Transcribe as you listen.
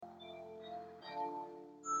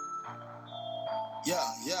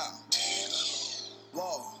Yeah, yeah.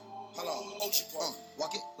 Whoa. Hello.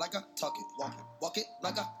 Walk it like I talk it. Walk it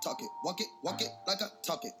like I talk it. Walk it like I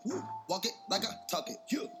talk it. Woo. Walk it like I talk it.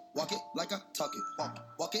 You. Walk it like I talk it.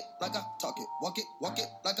 Walk it like I talk it. Walk it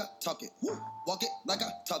like I talk it. Woo. Walk it like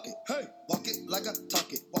I talk it. Hey. Walk it like I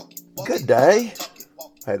talk it. Walk it. Good day.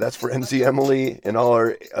 Hey, that's for NZ Emily and all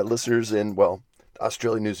our listeners in, well,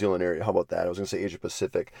 Australia, New Zealand area. How about that? I was going to say Asia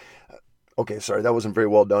Pacific. Okay, sorry, that wasn't very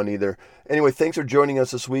well done either. Anyway, thanks for joining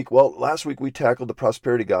us this week. Well, last week we tackled the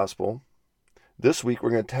prosperity gospel. This week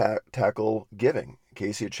we're going to tackle giving.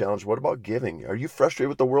 Casey, a challenge. What about giving? Are you frustrated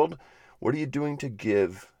with the world? What are you doing to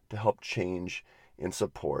give to help change and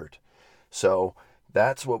support? So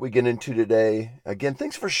that's what we get into today. Again,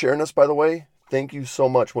 thanks for sharing us, by the way. Thank you so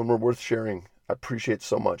much when we're worth sharing. I appreciate it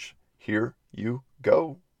so much. Here you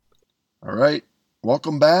go. All right.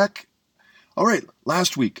 Welcome back. All right.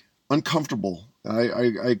 Last week, uncomfortable.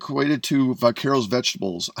 I equated to Vaqueros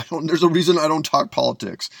vegetables. There's a reason I don't talk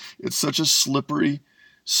politics. It's such a slippery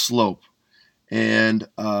slope. And,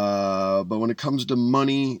 but when it comes to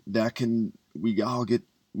money, we can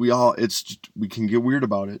get weird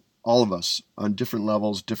about it. All of us on different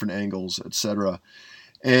levels, different angles, etc.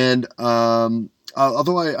 And,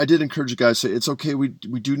 although I did encourage you guys to say it's okay, we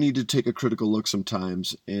do need to take a critical look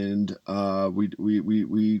sometimes, and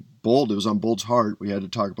Bold, it was on Bold's heart. We had to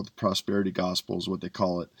talk about the prosperity gospel is what they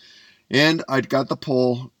call it, and I got the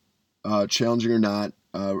poll, challenging or not.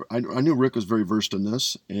 I knew Rick was very versed in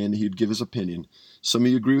this, and he'd give his opinion. Some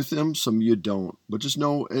of you agree with him, some of you don't. But just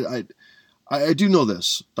know, I do know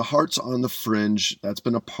this. The Heart's on the Fringe. That's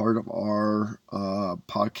been a part of our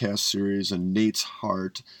podcast series, and Nate's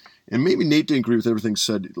heart. And maybe Nate didn't agree with everything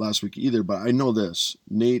said last week either, but I know this.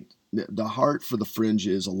 Nate, the heart for the Fringe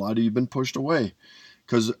is a lot of you have been pushed away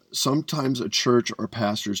because sometimes a church or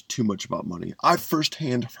pastor is too much about money. I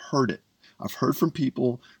firsthand heard it. I've heard from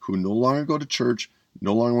people who no longer go to church,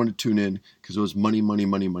 no longer want to tune in because it was money, money,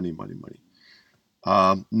 money, money, money,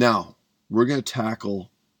 money. Now, we're going to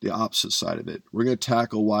tackle the opposite side of it. We're going to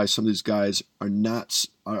tackle why some of these guys are not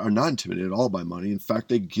intimidated at all by money. In fact,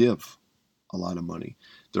 they give a lot of money.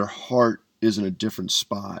 Their heart is in a different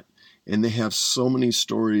spot. And they have so many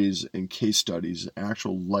stories and case studies,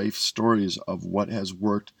 actual life stories of what has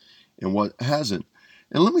worked and what hasn't.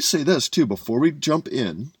 And let me say this too, before we jump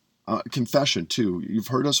in, confession too. You've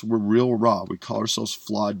heard us, we're real raw. We call ourselves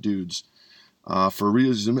flawed dudes for a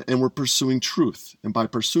reason, and we're pursuing truth. And by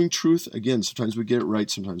pursuing truth, again, sometimes we get it right,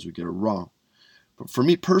 sometimes we get it wrong. But for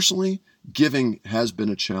me personally, giving has been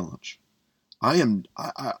a challenge. I am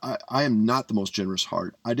not the most generous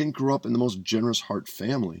heart. I didn't grow up in the most generous heart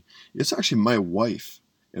family. It's actually my wife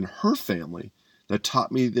and her family that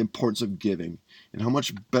taught me the importance of giving and how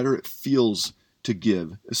much better it feels to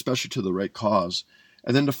give, especially to the right cause.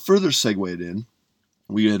 And then to further segue it in,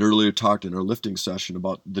 we had earlier talked in our lifting session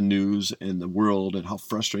about the news and the world and how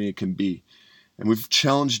frustrating it can be. And we've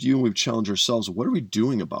challenged you and we've challenged ourselves. What are we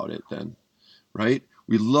doing about it then? Right?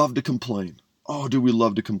 We love to complain. Oh, do we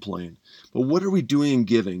love to complain? But what are we doing in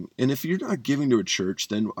giving? And if you're not giving to a church,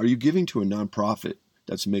 then are you giving to a nonprofit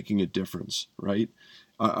that's making a difference, right?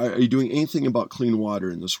 Are you doing anything about clean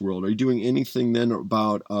water in this world? Are you doing anything then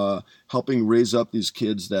about helping raise up these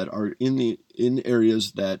kids that are in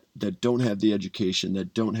areas that don't have the education,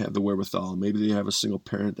 that don't have the wherewithal? Maybe they have a single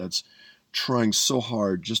parent that's trying so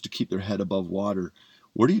hard just to keep their head above water.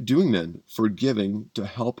 What are you doing then for giving to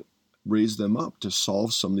help raise them up to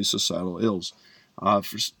solve some of these societal ills?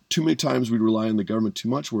 For too many times we rely on the government too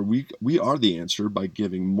much, where we are the answer by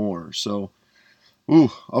giving more. So,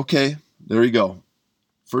 okay, there you go.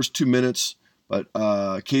 First 2 minutes, but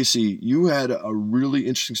Casey, you had a really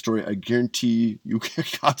interesting story. I guarantee you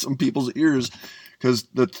got some people's ears because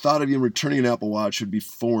the thought of you returning an Apple Watch would be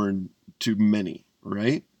foreign to many,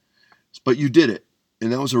 right? But you did it.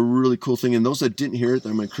 And that was a really cool thing. And those that didn't hear it,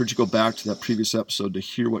 I'm going to encourage you to go back to that previous episode to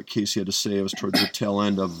hear what Casey had to say. It was towards the tail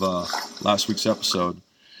end of last week's episode.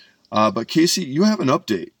 But Casey, you have an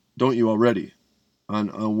update, don't you, already, on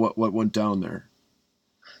what went down there?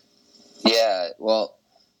 Yeah, well,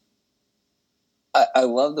 I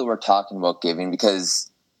love that we're talking about giving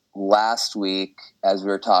because last week, as we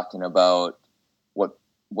were talking about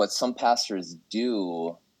what some pastors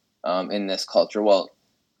do in this culture, well,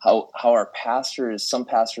 how some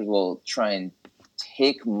pastors will try and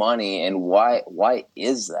take money, and why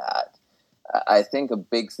is that? I think a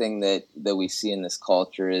big thing that we see in this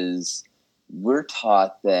culture is we're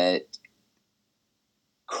taught that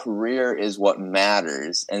career is what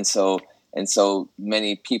matters, and so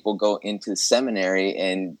many people go into seminary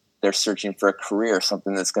and they're searching for a career,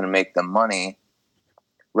 something that's going to make them money.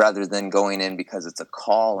 rather than going in because it's a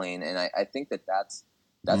calling. And I think that's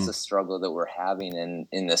a struggle that we're having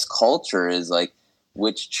in this culture, is like,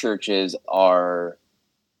 which churches are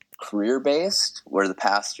career based, where the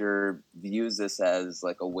pastor views this as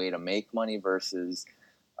like a way to make money, versus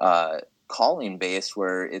calling based,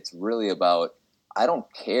 where it's really about, I don't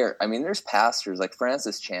care. I mean, there's pastors like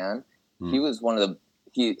Francis Chan. He was one of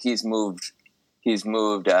the, he's moved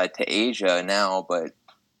to Asia now, but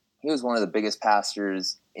he was one of the biggest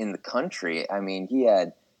pastors in the country. I mean, he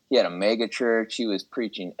had a mega church. He was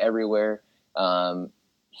preaching everywhere.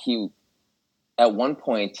 At one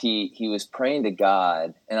point he was praying to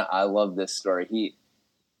God, and I love this story. He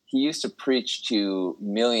used to preach to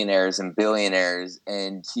millionaires and billionaires,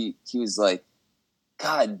 and he was like,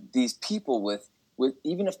 God, these people with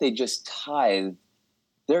even if they just tithe,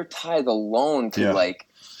 their tithe alone could like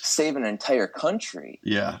save an entire country.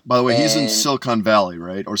 Yeah. By the way, he's in Silicon Valley,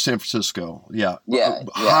 right? Or San Francisco. Yeah.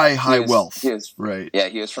 High wealth. Right. Yeah,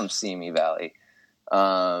 he was from Simi Valley.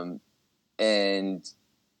 And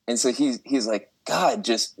so he's like, God,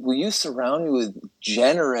 just will you surround me with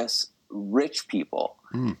generous, rich people?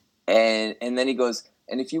 And then he goes,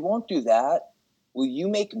 and if you won't do that, will you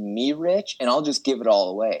make me rich and I'll just give it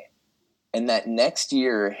all away? And that next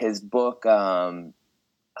year, his book, I'm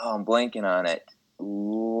blanking on it,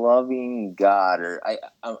 Loving God, or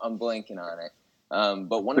I'm blanking on it.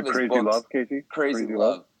 But one of his Crazy books, Love, Casey? Crazy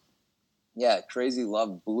Love. Yeah, Crazy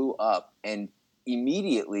Love blew up, and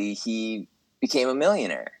immediately he became a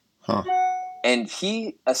millionaire. Huh. And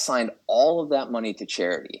he assigned all of that money to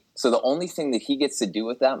charity. So the only thing that he gets to do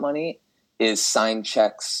with that money is sign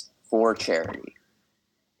checks for charity.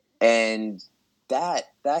 And that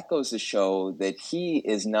goes to show that he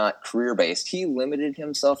is not career-based. He limited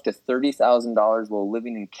himself to $30,000 while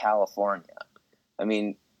living in California. I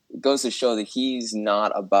mean, it goes to show that he's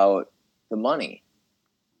not about the money.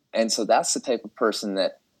 And so that's the type of person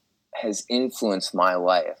that has influenced my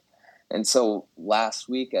life. And so last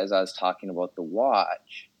week, as I was talking about the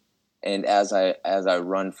watch, and as I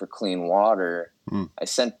run for clean water, I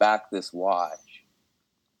sent back this watch.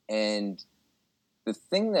 And the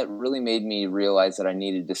thing that really made me realize that I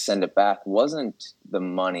needed to send it back wasn't the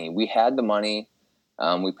money. We had the money.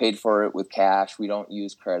 We paid for it with cash. We don't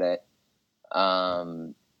use credit.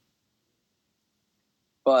 But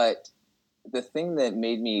the thing that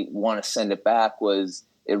made me want to send it back was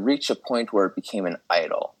it reached a point where it became an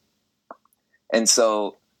idol. And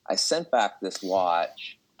so I sent back this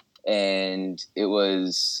watch, and it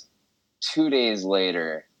was 2 days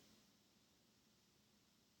later,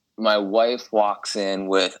 my wife walks in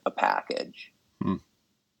with a package, and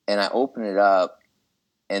I open it up,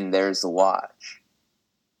 and there's the watch.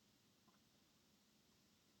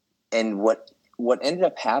 And what ended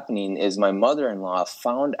up happening is my mother-in-law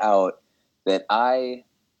found out that I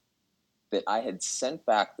had sent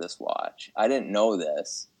back this watch. I didn't know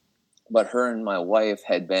this, but her and my wife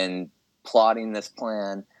had been plotting this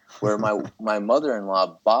plan where my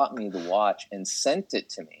mother-in-law bought me the watch and sent it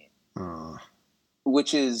to me,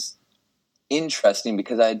 which is interesting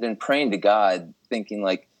because I had been praying to God, thinking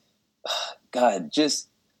like, God, just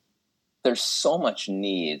there's so much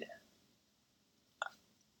need.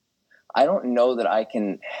 I don't know that I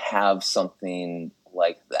can have something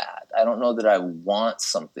like that. I don't know that I want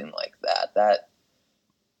something like that. That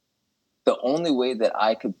the only way that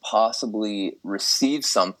I could possibly receive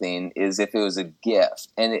something is if it was a gift.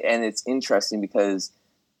 And it's interesting because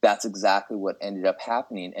that's exactly what ended up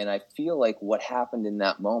happening. And I feel like what happened in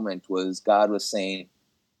that moment was God was saying,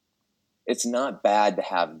 it's not bad to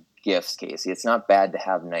have gifts, Casey. It's not bad to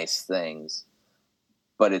have nice things,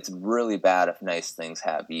 but it's really bad if nice things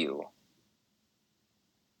have you.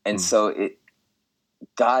 And so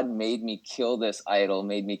God made me kill this idol,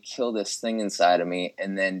 made me kill this thing inside of me,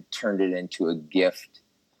 and then turned it into a gift.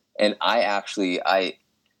 And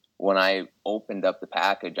when I opened up the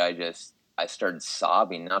package, I started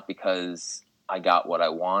sobbing, not because I got what I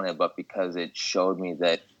wanted, but because it showed me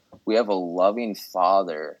that we have a loving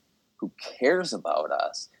Father who cares about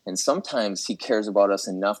us. And sometimes he cares about us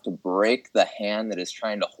enough to break the hand that is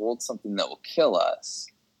trying to hold something that will kill us.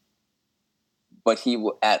 But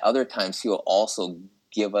at other times, he will also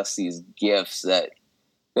give us these gifts that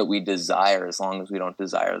we desire, as long as we don't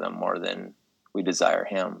desire them more than we desire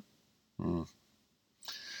him.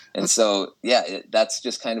 And so, that's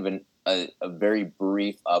just kind of a very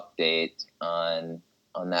brief update on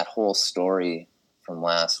that whole story from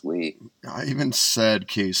last week. I even said,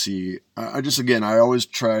 Casey, I always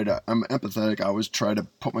try to, I'm empathetic. I always try to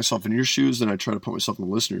put myself in your shoes, and I try to put myself in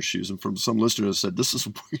the listener's shoes. And from some listeners said, this is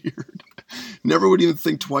weird. Never would even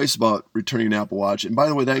think twice about returning an Apple Watch. And by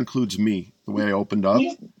the way, that includes me. the way I opened up.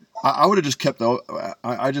 I would have just kept the.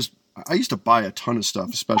 I used to buy a ton of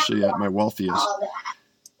stuff, especially at my wealthiest.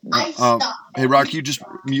 Hey, Rock, you just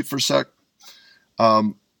mute for a sec.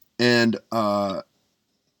 But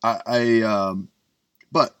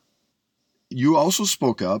you also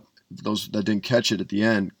spoke up. Those that didn't catch it at the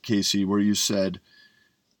end, Casey, where you said,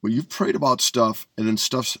 well, you've prayed about stuff and then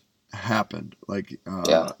stuff's happened. Like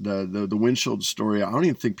the windshield story. I don't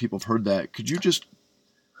even think people have heard that. Could you just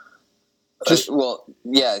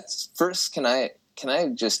first, can I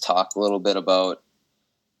just talk a little bit about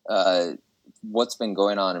what's been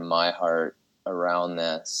going on in my heart around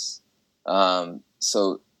this?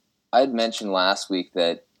 So I'd mentioned last week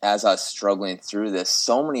that as I was struggling through this,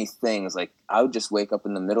 so many things, like I would just wake up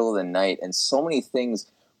in the middle of the night and so many things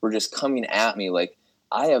were just coming at me. Like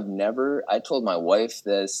I told my wife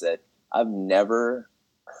this, that I've never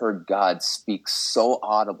heard God speak so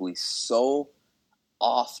audibly, so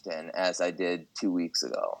often as I did 2 weeks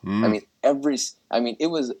ago. It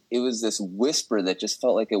was this whisper that just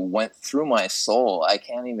felt like it went through my soul. I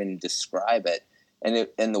can't even describe it.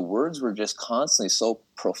 And the words were just constantly so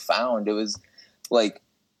profound. It was like,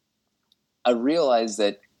 I realized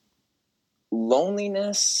that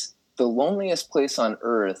loneliness, the loneliest place on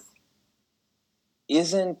earth,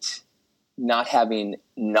 isn't not having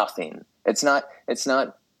nothing. It's not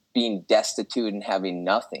being destitute and having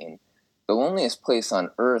nothing. The loneliest place on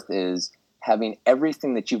earth is having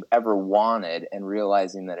everything that you've ever wanted and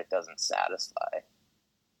realizing that it doesn't satisfy.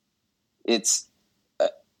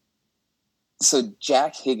 So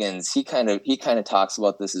Jack Higgins, he kind of talks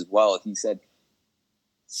about this as well. He said,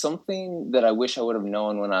 something that I wish I would have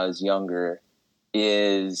known when I was younger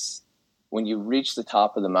is when you reach the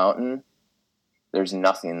top of the mountain, there's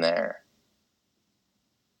nothing there.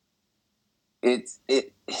 It's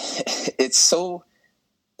so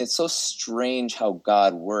strange how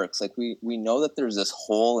God works. Like we know that there's this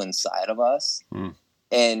hole inside of us,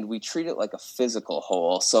 and we treat it like a physical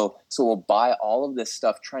hole. So we'll buy all of this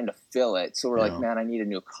stuff trying to fill it. So we're like, man, I need a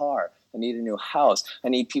new car. I need a new house. I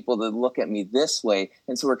need people to look at me this way.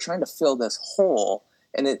 And so we're trying to fill this hole.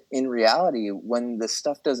 And in reality, when the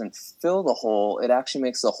stuff doesn't fill the hole, it actually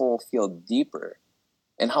makes the hole feel deeper.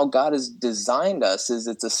 And how God has designed us is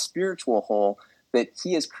it's a spiritual hole that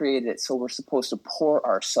he has created it so we're supposed to pour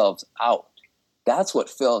ourselves out. That's what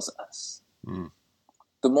fills us.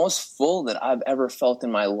 The most full that I've ever felt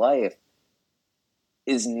in my life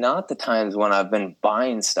is not the times when I've been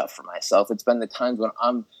buying stuff for myself. It's been the times when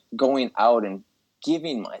I'm going out and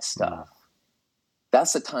giving my stuff.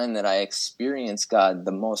 That's the time that I experience God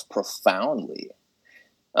the most profoundly.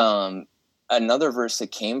 Another verse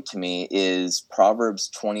that came to me is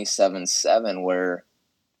Proverbs 27:7, where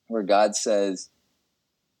God says,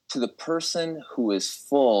 to the person who is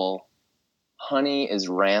full, honey is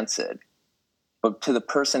rancid. But to the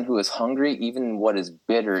person who is hungry, even what is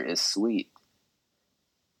bitter is sweet.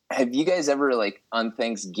 Have you guys ever, like, on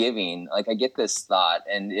Thanksgiving, like, I get this thought,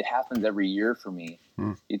 and it happens every year for me.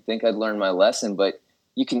 You'd think I'd learned my lesson, but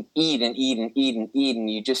you can eat and eat and eat and eat, and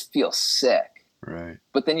you just feel sick. Right.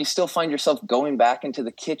 But then you still find yourself going back into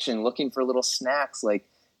the kitchen looking for little snacks, like,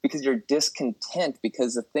 because you're discontent,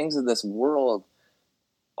 because the things of this world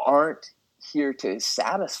aren't here to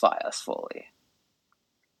satisfy us fully.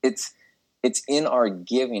 It's in our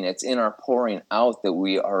giving, it's in our pouring out that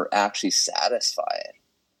we are actually satisfied.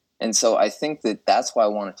 And so I think that that's why I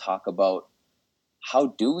want to talk about how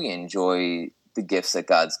do we enjoy the gifts that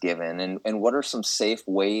God's given, and what are some safe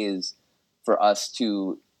ways for us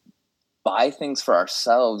to buy things for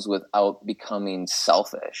ourselves without becoming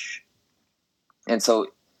selfish. And so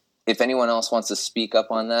if anyone else wants to speak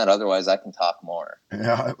up on that, otherwise I can talk more.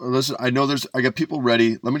 Yeah, listen, I know I got people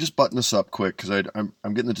ready. Let me just button this up quick because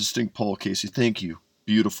I'm getting a distinct poll, Casey. Thank you.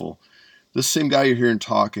 Beautiful. This same guy you're hearing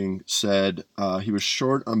talking said he was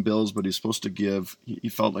short on bills, but he's supposed to give. He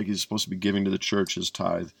felt like he's supposed to be giving to the church his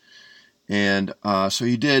tithe. And so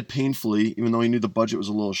he did painfully, even though he knew the budget was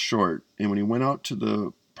a little short. And when he went out to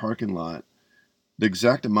the parking lot, the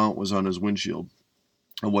exact amount was on his windshield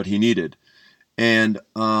of what he needed. And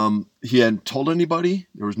he hadn't told anybody.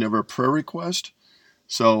 There was never a prayer request.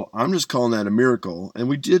 So I'm just calling that a miracle. And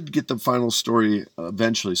we did get the final story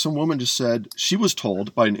eventually. Some woman just said she was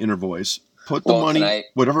told by an inner voice, put the money,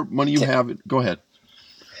 whatever money you have. Go ahead.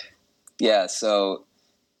 Yeah. So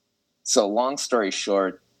long story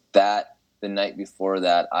short, that the night before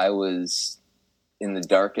that, I was in the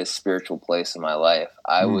darkest spiritual place in my life.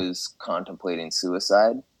 I was contemplating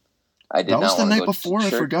suicide. I did not want to go to church. That was the night before? I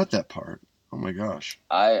forgot that part. Oh my gosh.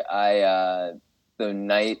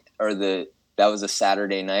 That was a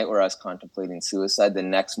Saturday night where I was contemplating suicide. The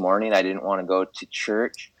next morning, I didn't want to go to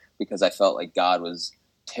church because I felt like God was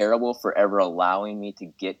terrible for ever allowing me to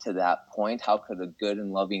get to that point. How could a good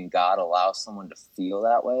and loving God allow someone to feel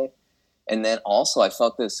that way? And then also I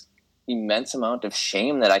felt this immense amount of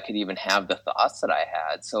shame that I could even have the thoughts that I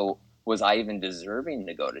had. So was I even deserving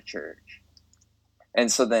to go to church?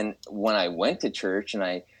 And so then when I went to church and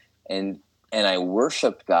I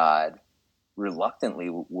worshiped God, reluctantly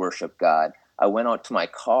worshiped God, I went out to my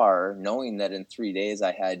car knowing that in 3 days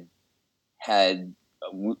I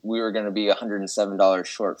we were going to be $107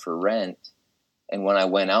 short for rent. And when I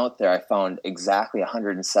went out there, I found exactly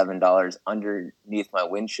 $107 underneath my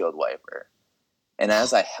windshield wiper. And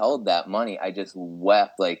as I held that money, I just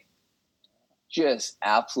wept, like just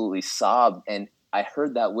absolutely sobbed. And I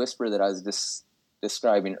heard that whisper that I was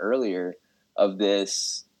describing earlier of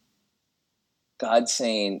this God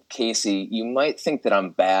saying, Casey, you might think that I'm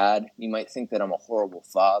bad. You might think that I'm a horrible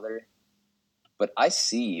father, but I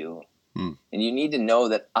see you. And you need to know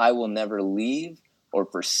that I will never leave or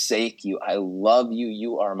forsake you. I love you.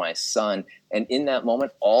 You are my son. And in that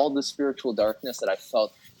moment, all the spiritual darkness that I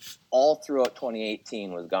felt all throughout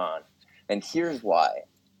 2018 was gone. And here's why.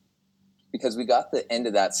 Because we got the end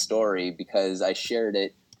of that story because I shared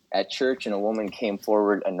it at church and a woman came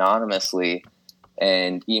forward anonymously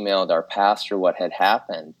and emailed our pastor what had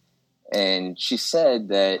happened. And she said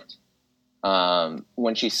that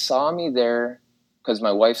when she saw me there, because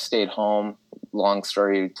my wife stayed home, long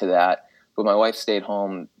story to that, but my wife stayed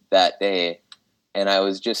home that day, and I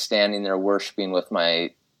was just standing there worshiping with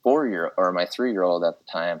my 3-year-old at the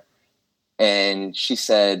time. And she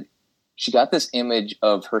said she got this image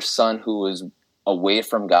of her son who was away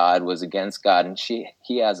from God, was against God, and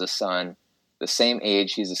he has a son the same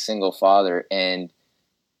age, he's a single father, and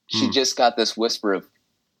she just got this whisper of,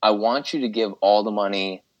 I want you to give all the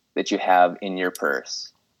money that you have in your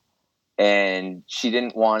purse. And she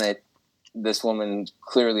didn't want it. This woman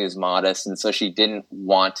clearly is modest, and so she didn't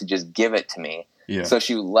want to just give it to me. Yeah. So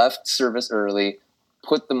she left service early,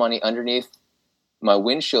 put the money underneath my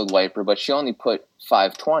windshield wiper, but she only put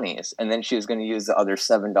 520s, and then she was going to use the other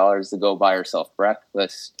 $7 to go buy herself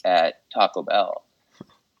breakfast at Taco Bell.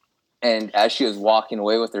 And as she was walking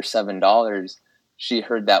away with her $7, she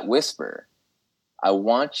heard that whisper.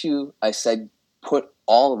 I said, put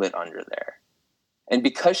all of it under there. And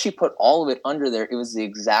because she put all of it under there, it was the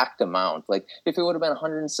exact amount. Like if it would have been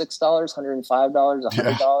 $106, $105,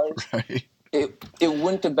 $100, right. it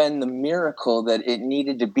wouldn't have been the miracle that it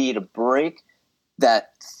needed to be to break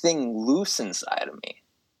that thing loose inside of me.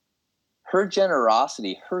 Her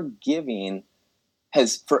generosity, her giving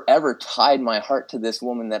has forever tied my heart to this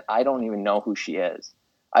woman that I don't even know who she is.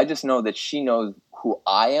 I just know that she knows who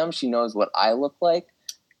I am. She knows what I look like.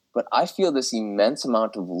 But I feel this immense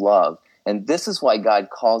amount of love. And this is why God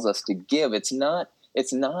calls us to give. It's not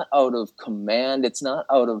out of command. It's not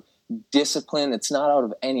out of discipline. It's not out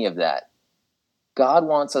of any of that. God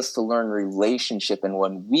wants us to learn relationship. And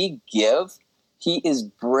when we give, he is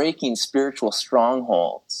breaking spiritual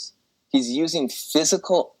strongholds. He's using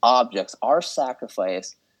physical objects, our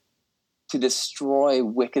sacrifice, to destroy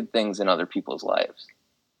wicked things in other people's lives.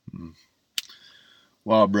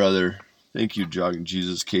 Wow, brother. Thank you, Jogging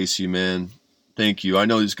Jesus, Casey, man. Thank you. I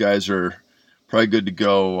know these guys are probably good to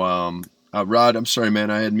go. Rod, I'm sorry,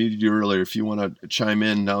 man. I had muted you earlier. If you want to chime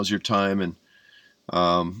in, now's your time.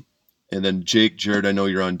 And then Jake, Jared, I know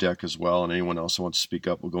you're on deck as well. And anyone else who wants to speak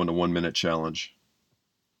up, we'll go into 1 minute challenge.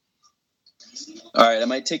 All right, I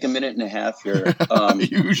might take a minute and a half here.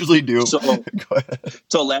 You usually do. So, go ahead.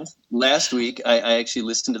 So last week, I actually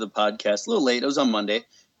listened to the podcast a little late. It was on Monday.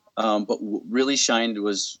 But what really shined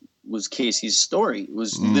was Casey's story. It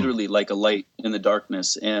was literally like a light in the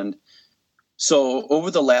darkness. And so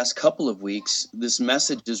over the last couple of weeks, this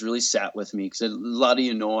message has really sat with me because a lot of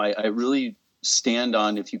you know I really stand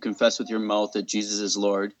on, if you confess with your mouth that Jesus is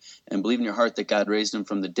Lord and believe in your heart that God raised him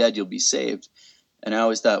from the dead, you'll be saved. And I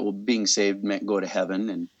always thought, well, being saved meant go to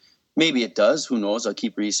heaven. And maybe it does. Who knows? I'll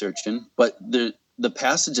keep researching. But the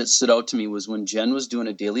passage that stood out to me was when Jen was doing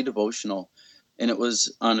a daily devotional, and it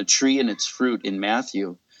was on a tree and its fruit in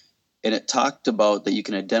Matthew. And it talked about that you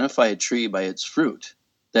can identify a tree by its fruit.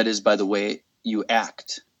 That is, by the way you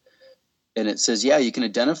act. And it says, yeah, you can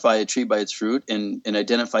identify a tree by its fruit and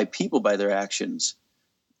identify people by their actions.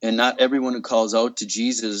 And not everyone who calls out to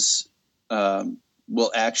Jesus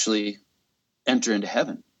will actually enter into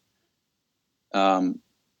heaven.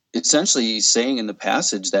 Essentially, he's saying in the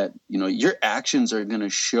passage that, your actions are going to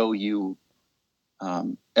show you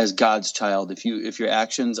as God's child, if your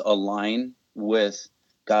actions align with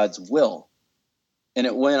God's will. And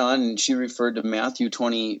it went on, and she referred to Matthew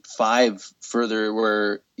 25 further,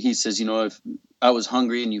 where he says, if I was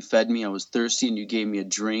hungry and you fed me. I was thirsty and you gave me a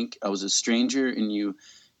drink. I was a stranger and you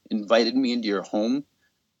invited me into your home.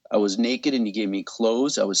 I was naked and you gave me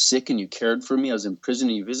clothes. I was sick and you cared for me. I was in prison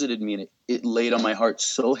and you visited me. And it laid on my heart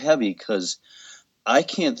so heavy because I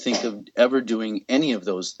can't think of ever doing any of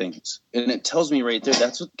those things. And it tells me right there,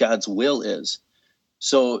 that's what God's will is.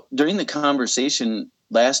 So during the conversation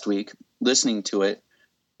last week, listening to it,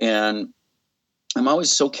 and I'm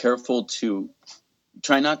always so careful to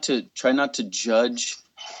try not to judge.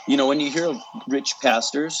 You know, when you hear of rich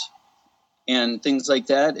pastors and things like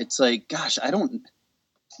that, it's like, gosh, I don't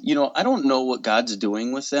know what God's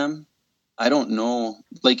doing with them. I don't know.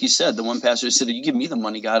 Like you said, the one pastor said, you give me the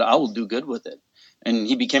money, God, I will do good with it. And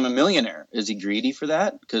he became a millionaire. Is he greedy for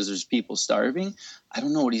that? Because there's people starving? I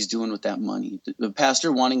don't know what he's doing with that money. The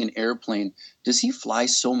pastor wanting an airplane, does he fly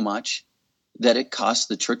so much that it costs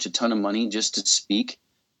the church a ton of money just to speak?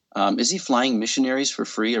 Is he flying missionaries for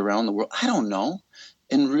free around the world? I don't know.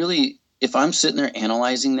 And really, if I'm sitting there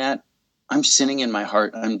analyzing that, I'm sinning in my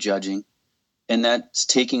heart. I'm judging. And that's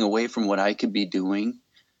taking away from what I could be doing.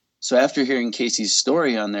 So after hearing Casey's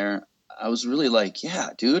story on there, I was really like, yeah,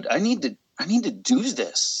 dude, I need to do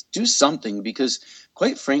this, do something, because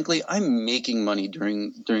quite frankly, I'm making money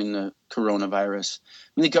during the coronavirus.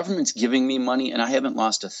 I mean, the government's giving me money and I haven't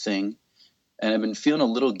lost a thing. And I've been feeling a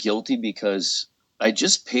little guilty because I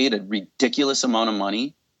just paid a ridiculous amount of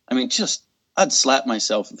money. I mean, I'd slap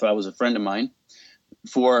myself if I was a friend of mine,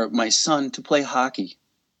 for my son to play hockey.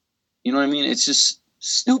 You know what I mean? It's just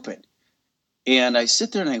stupid. And I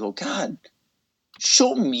sit there and I go, God,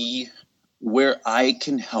 show me where I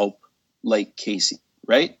can help like Casey,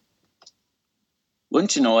 right?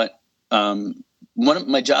 Wouldn't you know it?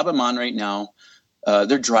 My job I'm on right now,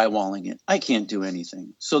 they're drywalling it. I can't do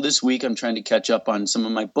anything. So this week I'm trying to catch up on some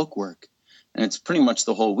of my book work. And it's pretty much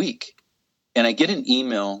the whole week. And I get an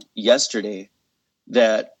email yesterday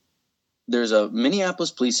that there's a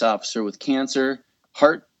Minneapolis police officer with cancer.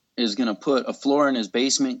 Heart is going to put a floor in his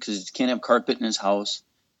basement because he can't have carpet in his house.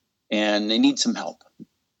 And they need some help.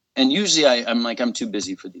 And usually I'm too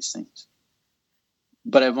busy for these things.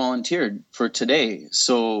 But I volunteered for today.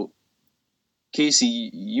 So, Casey,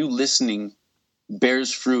 you listening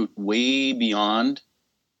bears fruit way beyond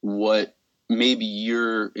what maybe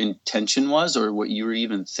your intention was or what you were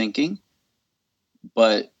even thinking.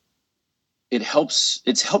 But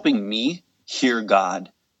it's helping me hear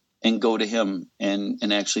God and go to him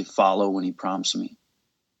and actually follow when he prompts me.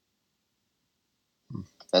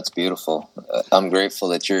 That's beautiful. I'm grateful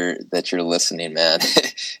that you're listening, man.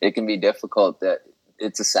 It can be difficult. That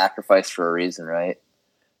it's a sacrifice for a reason, right?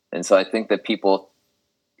 And so I think that people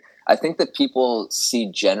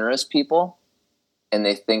see generous people and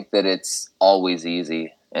they think that it's always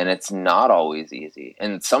easy, and it's not always easy.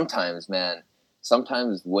 And sometimes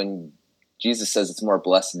when Jesus says it's more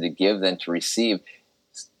blessed to give than to receive,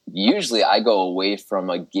 usually I go away from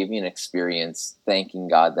a giving experience thanking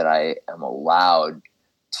God that I am allowed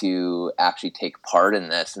to actually take part in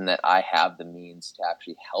this and that I have the means to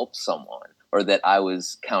actually help someone, or that I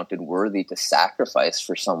was counted worthy to sacrifice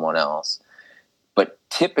for someone else. But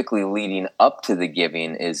typically leading up to the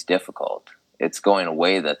giving is difficult. It's going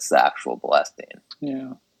away that's the actual blessing.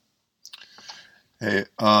 Yeah. Hey,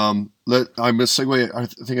 I'm going to segue. I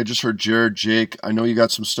think I just heard Jared, Jake. I know you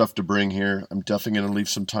got some stuff to bring here. I'm definitely going to leave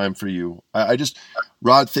some time for you.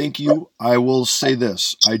 Rod, thank you. I will say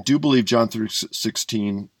this. I do believe John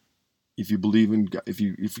 3:16. If you believe in, if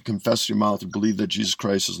you confess with your mouth and believe that Jesus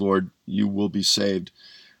Christ is Lord, you will be saved.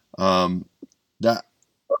 That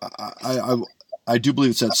I do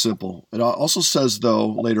believe it's that simple. It also says, though,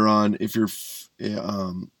 later on, if your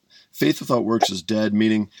faith without works is dead,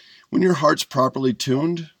 meaning when your heart's properly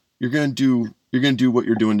tuned, you're going to do what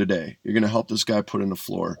you're doing today. You're going to help this guy put in a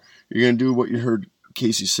floor. You're going to do what you heard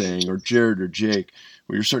Casey saying, or Jared or Jake,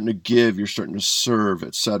 where you're starting to give, you're starting to serve,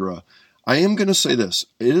 etc. I am going to say this.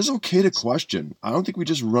 It is okay to question. I don't think we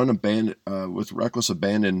just run with reckless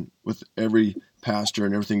abandon with every pastor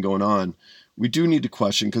and everything going on. We do need to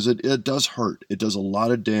question, because it does hurt. It does a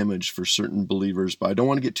lot of damage for certain believers, but I don't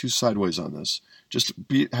want to get too sideways on this. Just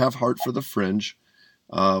have heart for the fringe.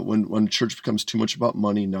 When church becomes too much about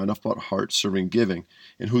money, not enough about heart, serving, giving.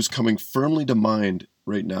 And who's coming firmly to mind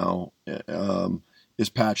right now is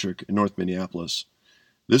Patrick in North Minneapolis.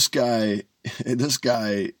 This guy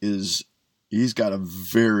he's got a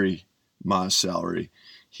very modest salary.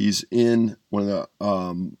 He's in one of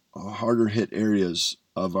the harder hit areas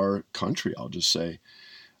of our country, I'll just say.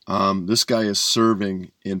 This guy is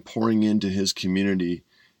serving and pouring into his community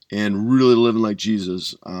and really living like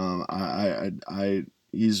Jesus.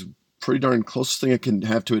 He's pretty darn closest thing I can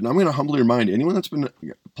have to it. And I'm going to humbly remind anyone that's been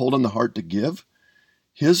pulled on the heart to give,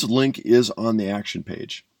 his link is on the action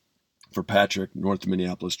page for Patrick, North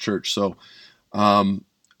Minneapolis Church. So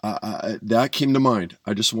that came to mind.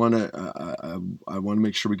 I just want to I want to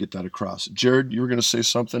make sure we get that across. Jared, you were going to say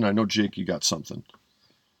something? I know, Jake, you got something.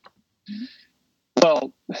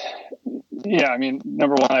 Well, yeah, I mean,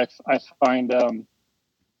 number one, I find,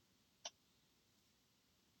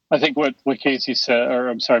 I think what Casey said, or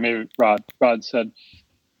I'm sorry, maybe Rod said,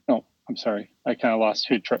 no, I'm sorry. I kind of lost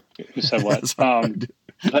who said what.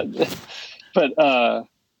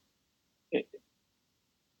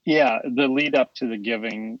 Yeah, the lead up to the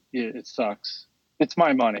giving, it sucks. It's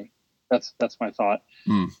my money. That's my thought.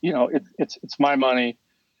 You know, it's my money.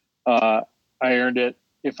 I earned it.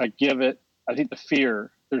 If I give it, I think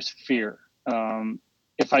there's fear.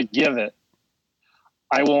 If I give it,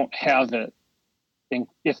 I won't have it. And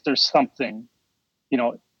if there's something, you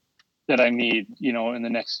know, that I need, you know, in the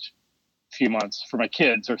next few months for my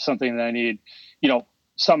kids, or something that I need, you know,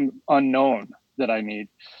 some unknown that I need,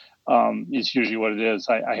 is usually what it is.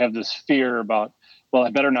 I have this fear about, well,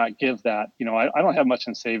 I better not give that. You know, I don't have much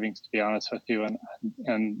in savings, to be honest with you.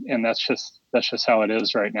 And that's just how it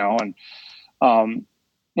is right now. And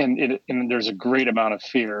there's a great amount of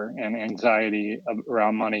fear and anxiety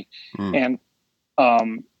around money. And,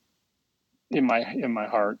 in my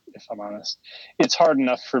heart, if I'm honest, it's hard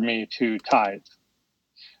enough for me to tithe.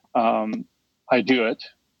 I do it.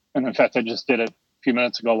 And in fact, I just did it a few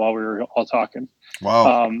minutes ago while we were all talking.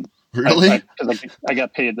 Wow. Really? Because I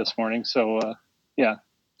got paid this morning. So, yeah.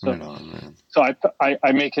 So, right on, man. So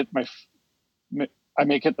I make it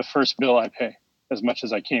the first bill I pay, as much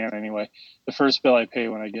as I can anyway. The first bill I pay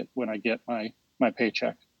when I get my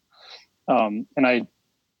paycheck. And I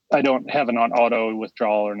don't have an on auto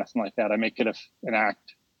withdrawal or nothing like that. I make it an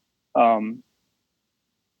act.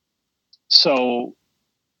 So,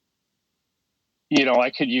 you know, I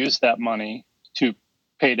could use that money to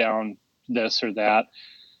pay down this or that.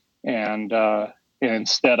 And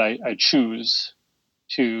instead I choose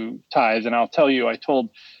to tithe. And I'll tell you, I told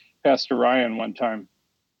Pastor Ryan one time,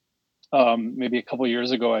 maybe a couple of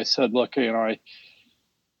years ago, I said, look, you know,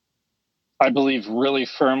 I believe really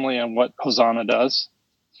firmly in what Hosanna does.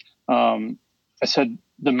 I said,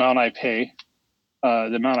 the amount I pay,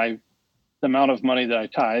 the amount of money that I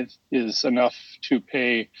tithe is enough to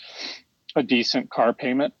pay a decent car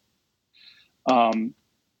payment. And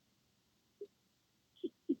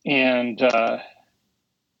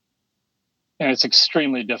it's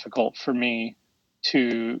extremely difficult for me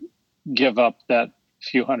to give up that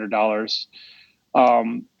few $100s,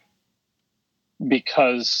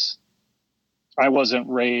 because I wasn't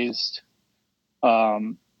raised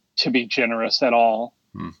to be generous at all.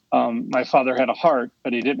 My father had a heart,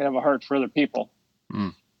 but he didn't have a heart for other people.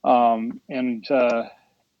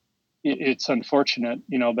 It's unfortunate,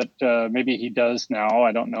 you know, but maybe he does now.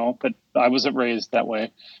 I don't know, but I wasn't raised that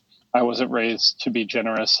way. I wasn't raised to be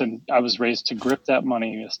generous, and I was raised to grip that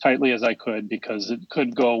money as tightly as I could, because it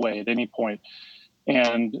could go away at any point.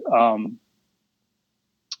 And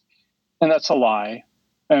that's a lie.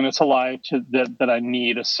 And it's a lie that I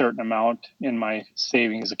need a certain amount in my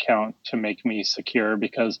savings account to make me secure,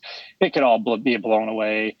 because it could all be blown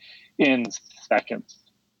away in seconds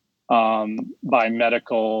by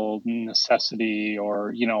medical necessity,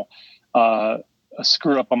 or, you know, a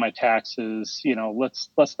screw up on my taxes. You know, let's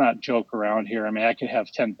not joke around here. I mean, I could have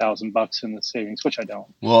 $10,000 in the savings, which I don't.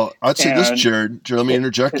 Well, I'd say this, Jared, let me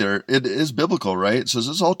interject there. It is biblical, right? It says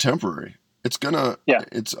it's all temporary. It's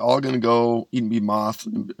all gonna go, eat and be moth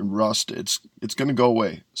and rust. It's gonna go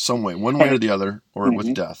away some way, one way or the other, or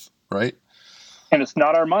with death, right? And it's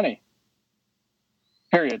not our money.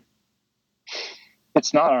 Period.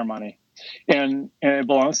 It's not our money, and it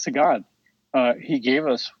belongs to God. He gave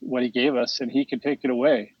us what He gave us, and He can take it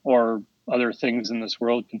away, or other things in this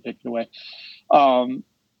world can take it away.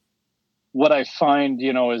 What I find,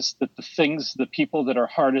 you know, is that the people that are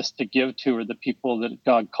hardest to give to are the people that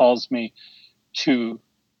God calls me to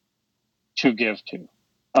give to.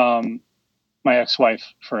 My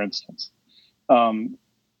ex-wife, for instance. And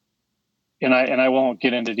I won't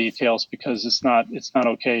get into details, because it's not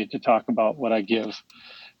okay to talk about what I give.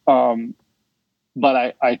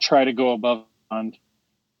 But I try to go above and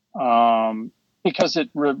beyond, because it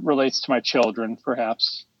relates to my children,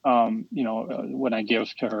 perhaps, you know, when I give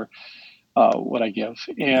to her, what I give.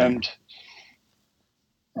 And,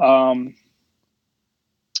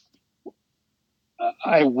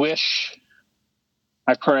 I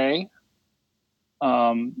pray,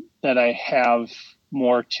 that I have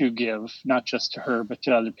more to give, not just to her, but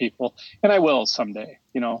to other people. And I will someday,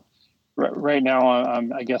 you know. Right now,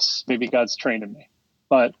 I guess maybe God's training me.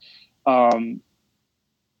 But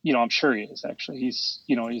I'm sure he is actually. He's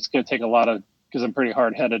going to take a lot of, because I'm pretty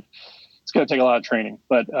hard headed. It's going to take a lot of training,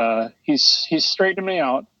 but he's straightened me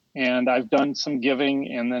out, and I've done some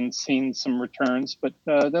giving and then seen some returns, but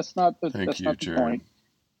that's not the point.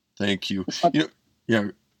 Thank you.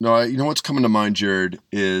 No, you know what's coming to mind, Jared,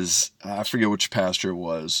 is I forget which pastor it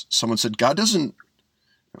was. Someone said God doesn't.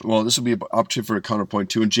 Well, this will be an opportunity for a counterpoint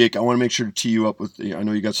too. And Jake, I want to make sure to tee you up with. I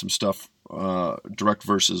know you got some stuff, direct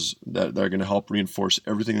verses that are going to help reinforce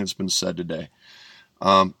everything that's been said today.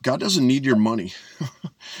 God doesn't need your money.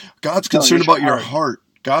 God's concerned about your heart.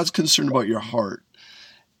 God's concerned about your heart.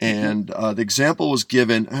 And the example was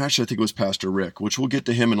given. Actually, I think it was Pastor Rick, which we'll get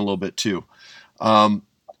to him in a little bit too.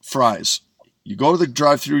 Fries. You go to the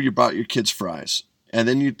drive-thru, you bought your kids fries, and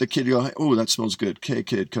then the kid go, "Oh, that smells good. Okay,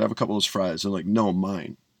 kid, could I have a couple of those fries?" And like, "No,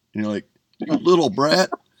 mine." And you're like, "You little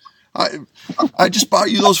brat, I just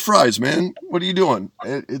bought you those fries, man. What are you doing?"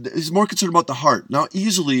 He's more concerned about the heart. Now,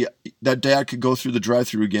 easily that dad could go through the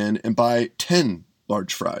drive-thru again and buy 10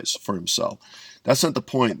 large fries for himself. That's not the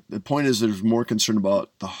point. The point is there's more concern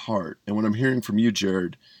about the heart. And what I'm hearing from you,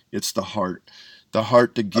 Jared, it's the heart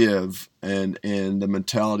to give, and the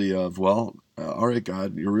mentality of, well, all right,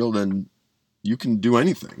 God, you're real. Then you can do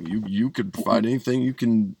anything. You could provide anything. You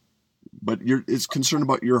can, but it's concerned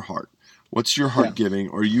about your heart. What's your heart giving?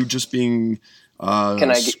 Or are you just being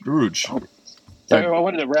Scrooge? I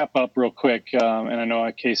wanted to wrap up real quick, and I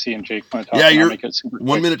know Casey and Jake want to talk. Yeah, you're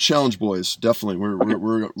 1 minute challenge, boys. Definitely,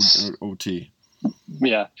 we're OT.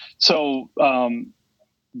 Yeah. So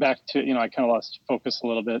back to I kind of lost focus a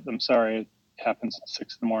little bit. I'm sorry. It happens at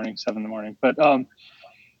 6 a.m, 7 a.m. But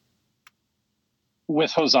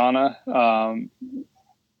with Hosanna,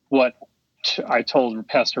 what I told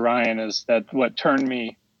Pastor Ryan is that what turned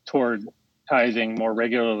me toward tithing more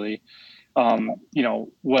regularly,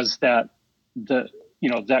 was that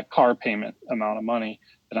that car payment amount of money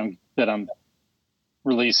that I'm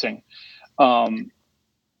releasing.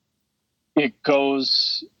 It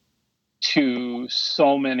goes to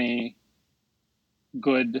so many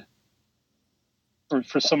good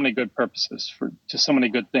for so many good purposes, to so many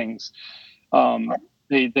good things.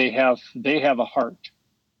 They have a heart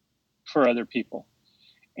for other people,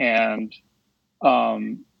 and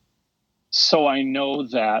so I know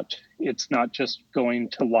that it's not just going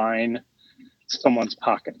to line someone's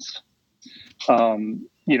pockets, and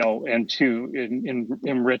to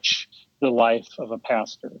enrich the life of a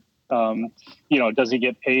pastor. Does he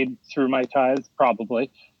get paid through my tithes? Probably,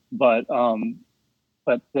 but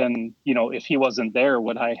then, if he wasn't there,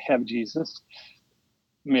 would I have Jesus?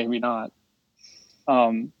 Maybe not.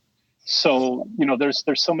 So,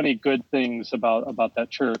 there's so many good things about that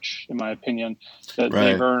church, in my opinion, that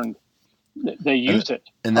they've earned. They use it.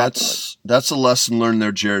 And that's a lesson learned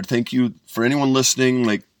there, Jared. Thank you for anyone listening.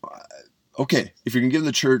 Like, okay, if you're going to give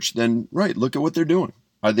the church, then look at what they're doing.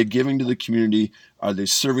 Are they giving to the community? Are they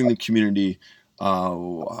serving the community?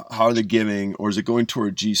 How are they giving? Or is it going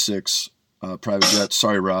toward G6 private jet?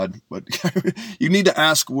 Sorry, Rod, but you need to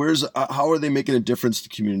ask how are they making a difference to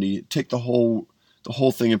the community? Take the whole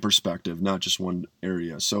thing in perspective, not just one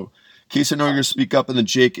area. So, Casey, I know you're going to speak up, and then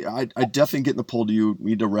Jake, I definitely get in the pull to you.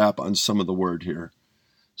 We need to wrap on some of the word here.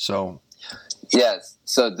 So, yes.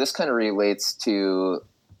 So this kind of relates to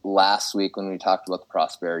last week when we talked about the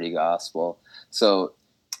prosperity gospel. So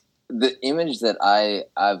the image that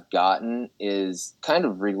I've gotten is kind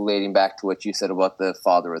of relating back to what you said about the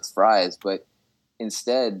father with fries, but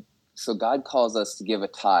instead, so God calls us to give a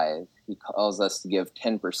tithe. He calls us to give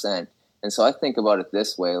 10%. And so I think about it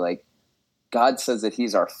this way, like God says that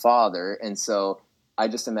he's our father. And so I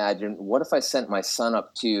just imagine, what if I sent my son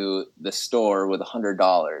up to the store with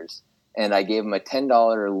 $100 and I gave him a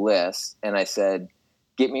 $10 list and I said,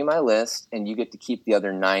 get me my list and you get to keep the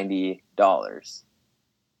other $90.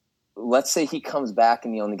 Let's say he comes back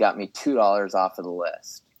and he only got me $2 off of the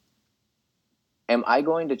list. Am I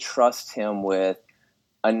going to trust him with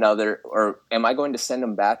another, or am I going to send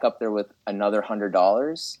him back up there with another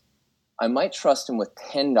 $100? I might trust him with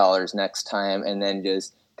 $10 next time and then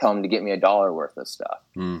just tell him to get me $1 worth of stuff.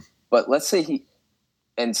 But let's say he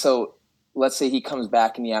comes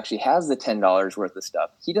back and he actually has the $10 worth of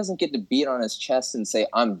stuff. He doesn't get to beat on his chest and say,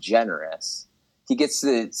 I'm generous. He gets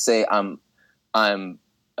to say, I'm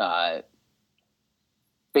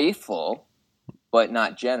faithful, but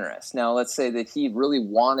not generous. Now, let's say that he really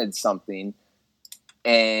wanted something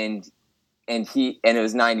and it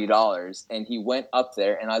was $90 and he went up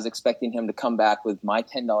there and I was expecting him to come back with my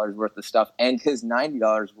 $10 worth of stuff and his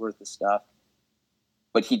 $90 worth of stuff.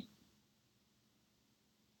 But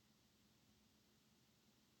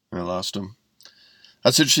I lost him.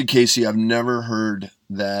 That's interesting, Casey. I've never heard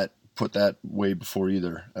that put that way before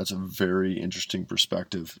either. That's a very interesting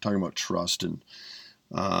perspective, talking about trust and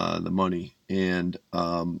the money. And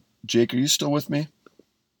Jake, are you still with me?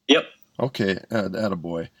 Yep. Okay,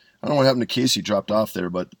 attaboy. I don't know what happened to Casey, dropped off there,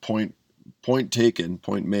 but point taken,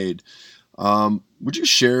 point made. Would you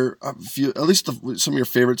share at least some of your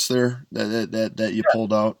favorites there that you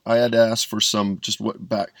pulled out? I had to ask for some. Just what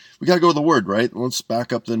back? We got to go to the Word, right? Let's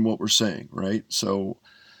back up then what we're saying, right? So,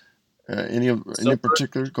 any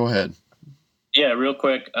particular? Go ahead. Yeah, real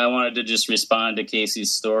quick. I wanted to just respond to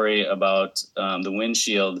Casey's story about the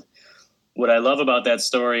windshield. What I love about that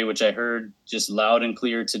story, which I heard just loud and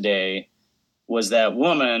clear today, was that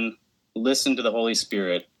woman listened to the Holy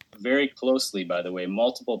Spirit very closely, by the way,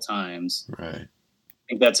 multiple times. Right. I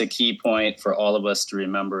think that's a key point for all of us to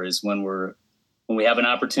remember is when we have an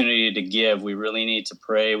opportunity to give, we really need to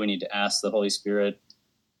pray. We need to ask the Holy Spirit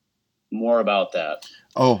more about that.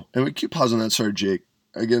 Oh, and we keep pausing that. Sorry, Jake.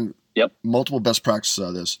 Again, yep. Multiple best practices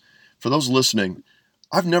of this. For those listening,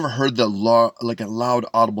 I've never heard a loud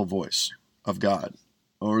audible voice of God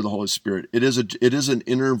or the Holy Spirit. It is an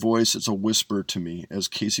inner voice. It's a whisper to me, as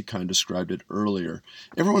Casey kind of described it earlier.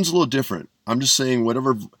 Everyone's a little different. I'm just saying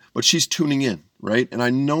but she's tuning in, right? And I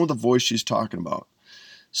know the voice she's talking about.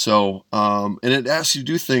 So, and it asks you to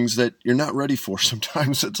do things that you're not ready for.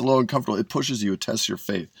 Sometimes it's a little uncomfortable. It pushes you. It tests your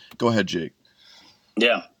faith. Go ahead, Jake.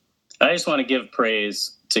 Yeah. I just want to give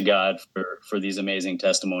praise to God for these amazing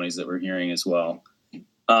testimonies that we're hearing as well.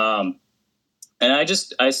 And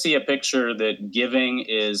I see a picture that giving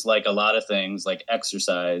is like a lot of things, like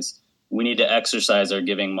exercise. We need to exercise our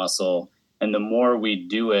giving muscle. And the more we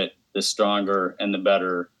do it, the stronger and the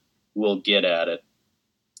better we'll get at it.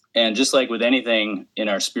 And just like with anything in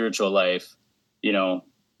our spiritual life,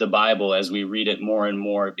 the Bible, as we read it more and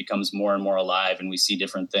more, it becomes more and more alive and we see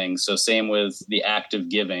different things. So same with the act of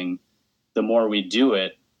giving. The more we do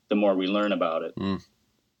it, the more we learn about it. Mm.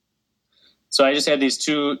 So I just had these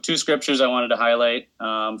two scriptures I wanted to highlight.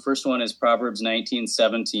 First one is Proverbs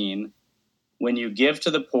 19:17. When you give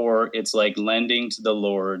to the poor, it's like lending to the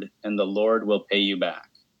Lord, and the Lord will pay you back.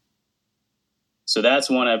 So that's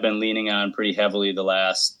one I've been leaning on pretty heavily the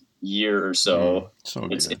last year or so.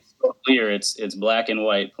 It's so clear. It's black and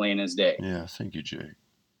white, plain as day. Yeah, thank you, Jake.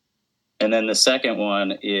 And then the second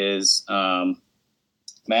one is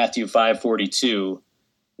Matthew 5:42.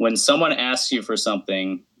 When someone asks you for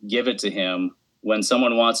something, give it to him. When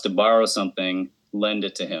someone wants to borrow something, lend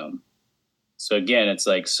it to him. So again, it's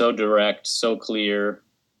like so direct, so clear.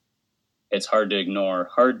 It's hard to ignore,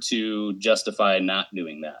 hard to justify not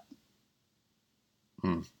doing that.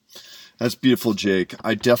 That's beautiful, Jake.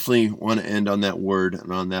 I definitely want to end on that word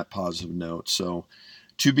and on that positive note. So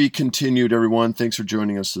to be continued, everyone. Thanks for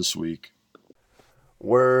joining us this week.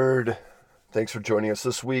 Word. Thanks for joining us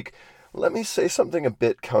this week. Let me say something a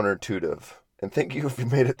bit counterintuitive, and thank you if you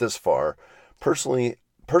made it this far. Personally,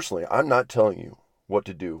 I'm not telling you what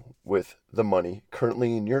to do with the money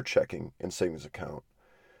currently in your checking and savings account.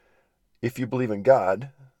 If you believe in God,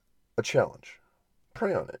 a challenge.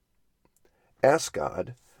 Pray on it. Ask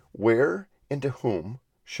God, where and to whom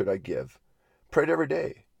should I give? Pray it every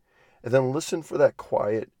day. And then listen for that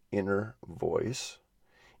quiet inner voice.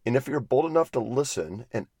 And if you're bold enough to listen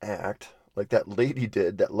and act, like that lady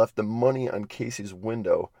did that left the money on Casey's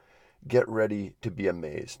window, get ready to be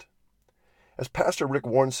amazed. As Pastor Rick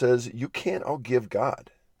Warren says, you can't outgive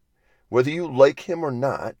God. Whether you like him or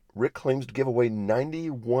not, Rick claims to give away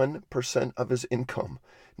 91% of his income.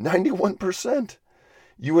 91%!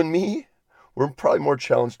 You and me, we're probably more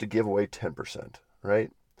challenged to give away 10%,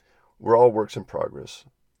 right? We're all works in progress.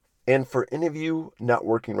 And for any of you not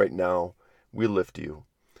working right now, we lift you.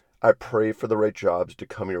 I pray for the right jobs to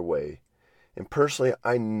come your way. And personally,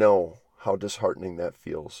 I know how disheartening that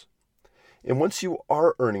feels. And once you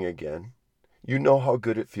are earning again, you know how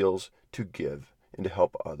good it feels to give and to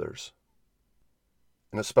help others.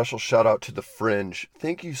 And a special shout out to The Fringe.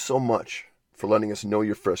 Thank you so much for letting us know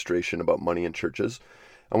your frustration about money in churches.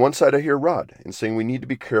 On one side, I hear Rod and saying we need to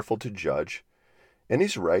be careful to judge. And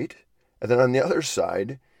he's right. And then on the other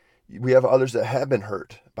side, we have others that have been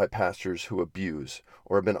hurt by pastors who abuse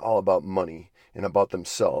or have been all about money and about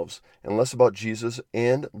themselves, and less about Jesus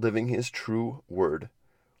and living his true word,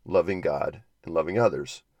 loving God and loving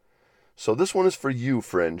others. So this one is for you,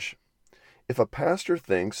 Fringe. If a pastor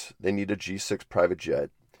thinks they need a G6 private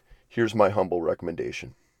jet, here's my humble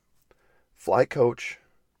recommendation. Fly coach,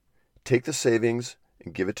 take the savings,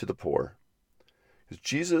 and give it to the poor. Because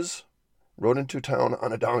Jesus rode into town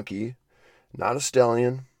on a donkey, not a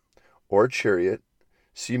stallion or a chariot.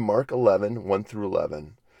 See Mark 11, 1 through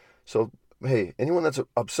 11. So, hey, anyone that's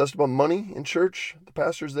obsessed about money in church, the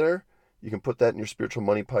pastor's there, you can put that in your spiritual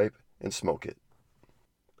money pipe and smoke it.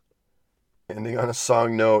 Ending on a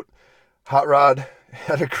song note, Hot Rod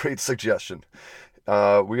had a great suggestion.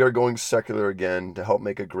 We are going secular again to help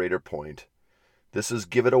make a greater point. This is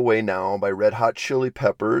Give It Away Now by Red Hot Chili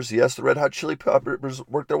Peppers. Yes, the Red Hot Chili Peppers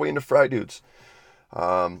worked their way into Fry Dudes.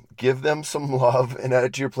 Give them some love and add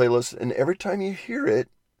it to your playlist. And every time you hear it,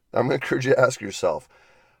 I'm going to encourage you to ask yourself,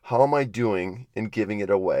 how am I doing in giving it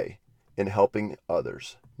away and helping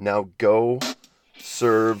others? Now go,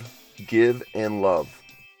 serve, give, and love.